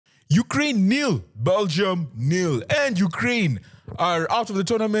Ukraine nil, Belgium nil, and Ukraine are out of the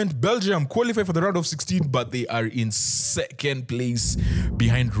tournament. Belgium qualify for the round of 16, but they are in second place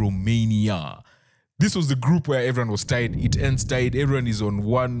behind Romania. This was the group where everyone was tied. It ends tied. Everyone is on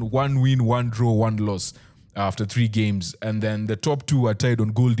one win, one draw, one loss after 3 games. And then the top 2 are tied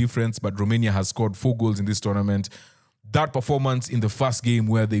on goal difference, but Romania has scored 4 goals in this tournament. That performance in the first game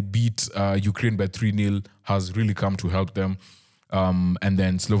where they beat Ukraine by 3-0 has really come to help them. And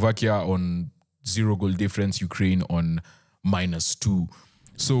then Slovakia on 0 goal difference, Ukraine on -2.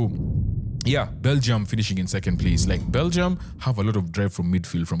 So, yeah, Belgium finishing in second place. Like, Belgium have a lot of drive from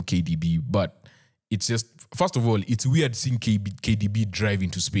midfield from KDB, but it's just, first of all, it's weird seeing KDB drive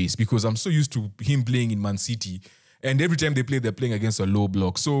into space because I'm so used to him playing in Man City, and every time they play, they're playing against a low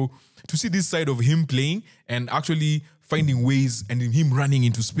block. So to see this side of him playing and actually finding ways and him running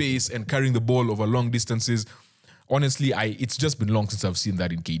into space and carrying the ball over long distances, honestly, it's just been long since I've seen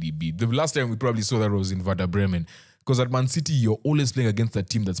that in KDB. The last time we probably saw that was in Werder Bremen, because at Man City, you're always playing against a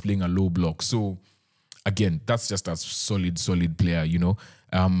team that's playing a low block. So again, that's just a solid player, you know.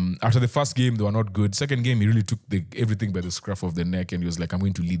 After the first game, they were not good. Second game, he really took everything by the scruff of the neck, and he was like, I'm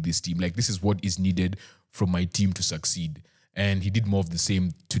going to lead this team. Like, this is what is needed from my team to succeed. And he did more of the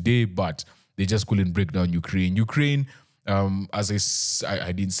same today, but they just couldn't break down Ukraine. Ukraine, as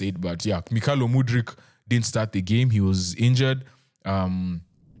I didn't say it, but yeah, Mikhailo Mudryk didn't start the game. He was injured.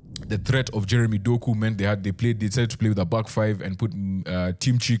 The threat of Jeremy Doku meant they decided to play with a back 5 and put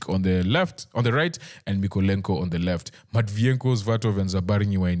Timchik on the right, and Mikolenko on the left. Matvienko, Zvatov, and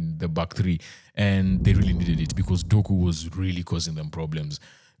Zabarny were in the back 3, and they really needed it because Doku was really causing them problems.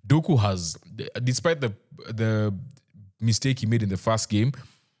 Doku has, despite the mistake he made in the first game,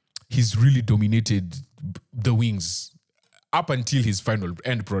 he's really dominated the wings up until his final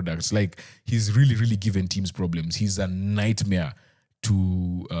end products. Like, he's really given teams problems. He's a nightmare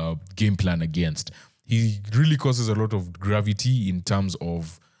to game plan against. He really causes a lot of gravity in terms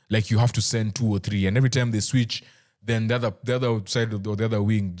of, like, you have to send 2 or 3, and every time they switch, then the other side of the other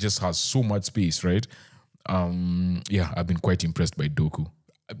wing just has so much space, right? Yeah, I've been quite impressed by Doku.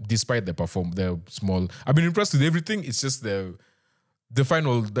 Despite the small, I've been impressed with everything. It's just the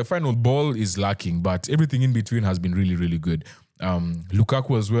final ball is lacking, but everything in between has been really good.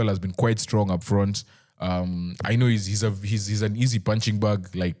 Lukaku as well has been quite strong up front. I know he's an easy punching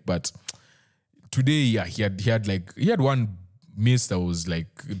bag, like, but today, yeah, he had one miss that was like,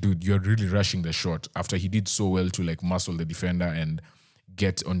 dude, you're really rushing the shot, after he did so well to like muscle the defender and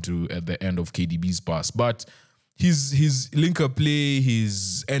get onto at the end of KDB's pass. But his link-up play,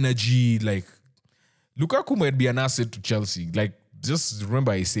 his energy, like, Lukaku might be an asset to Chelsea. Like, just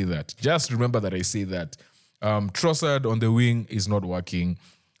remember I say that. Just remember that I say that. Trossard on the wing is not working.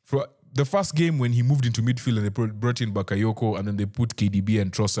 For the first game, when he moved into midfield and they brought in Bakayoko and then they put KDB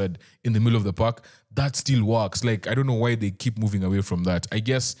and Trossard in the middle of the park, that still works. Like, I don't know why they keep moving away from that. I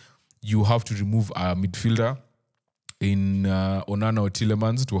guess you have to remove a midfielder in Onana or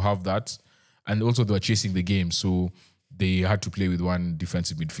Tielemans to have that. And also they were chasing the game, so they had to play with one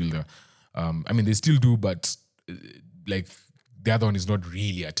defensive midfielder. I mean, they still do, but like, the other one is not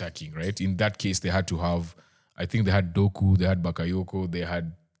really attacking, right? In that case, they had to have, I think they had Doku, they had Bakayoko, they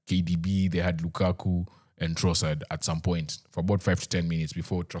had KDB, they had Lukaku and Trossard at some point for about 5 to 10 minutes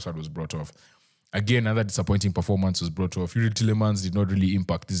before Trossard was brought off. Again, another disappointing performance was brought off. Yuri Tielemans did not really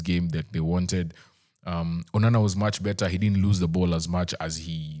impact this game that they wanted. Onana was much better. He didn't lose the ball as much as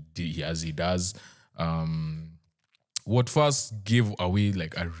he does. What first gave away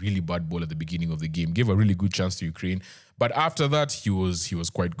like a really bad ball at the beginning of the game, gave a really good chance to Ukraine. But after that, he was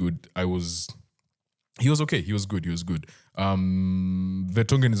quite good. He was okay. He was good.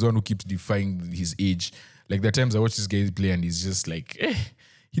 Vertonghen is the one who keeps defying his age. Like, there are times I watch this guy play and he's just like,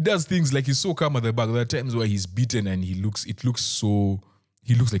 he does things like he's so calm at the back. There are times where he's beaten and he looks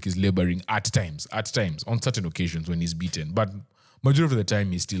like he's laboring at times, on certain occasions when he's beaten. But majority of the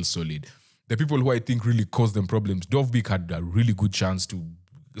time, he's still solid. The people who I think really caused them problems, Dovbyk had a really good chance to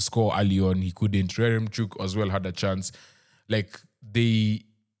score early on. He couldn't. Yaremchuk as well had a chance. Like, they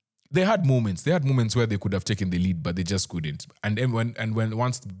had moments. They had moments where they could have taken the lead, but they just couldn't. And then when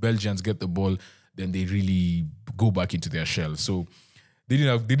once the Belgians get the ball, then they really go back into their shell. So they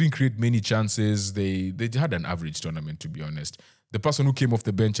didn't create many chances. They had an average tournament, to be honest. The person who came off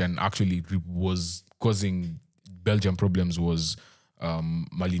the bench and actually was causing Belgian problems was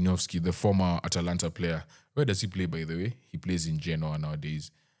Malinovsky, the former Atalanta player. Where does he play, by the way? He plays in Genoa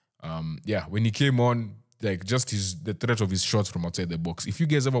nowadays. Yeah, when he came on, like, just the threat of his shots from outside the box. If you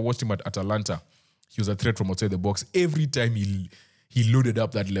guys ever watched him at Atalanta, he was a threat from outside the box. Every time he loaded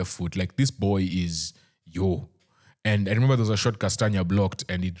up that left foot, like, this boy is And I remember there was a shot Castagna blocked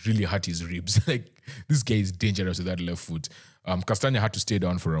and it really hurt his ribs. Like, this guy is dangerous with that left foot. Castagna had to stay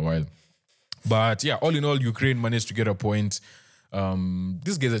down for a while. But yeah, all in all, Ukraine managed to get a point.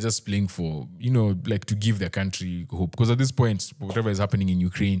 These guys are just playing for, like to give their country hope. Because at this point, whatever is happening in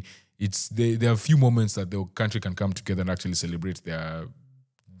Ukraine, there are a few moments that the country can come together and actually celebrate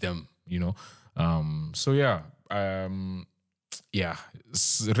them. So yeah,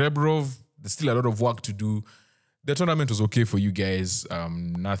 Rebrov, there's still a lot of work to do. The tournament was okay for you guys.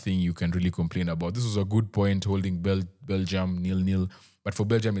 Nothing you can really complain about. This was a good point, holding Belgium 0-0. But for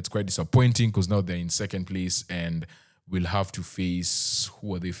Belgium, it's quite disappointing because now they're in second place and will have to face...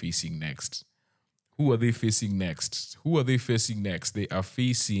 Who are they facing next? They are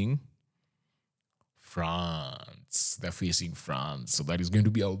facing France. They're facing France. So that is going to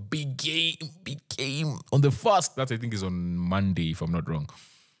be a big game. On the 1st. That I think is on Monday, if I'm not wrong.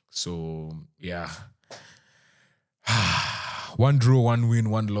 So, yeah. 1 draw, 1 win,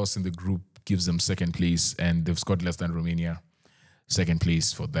 1 loss in the group gives them second place, and they've scored less than Romania. Second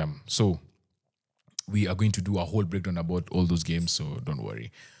place for them. So we are going to do a whole breakdown about all those games, so don't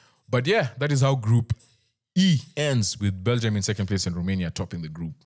worry. But yeah, that is how Group E ends, with Belgium in second place and Romania topping the group.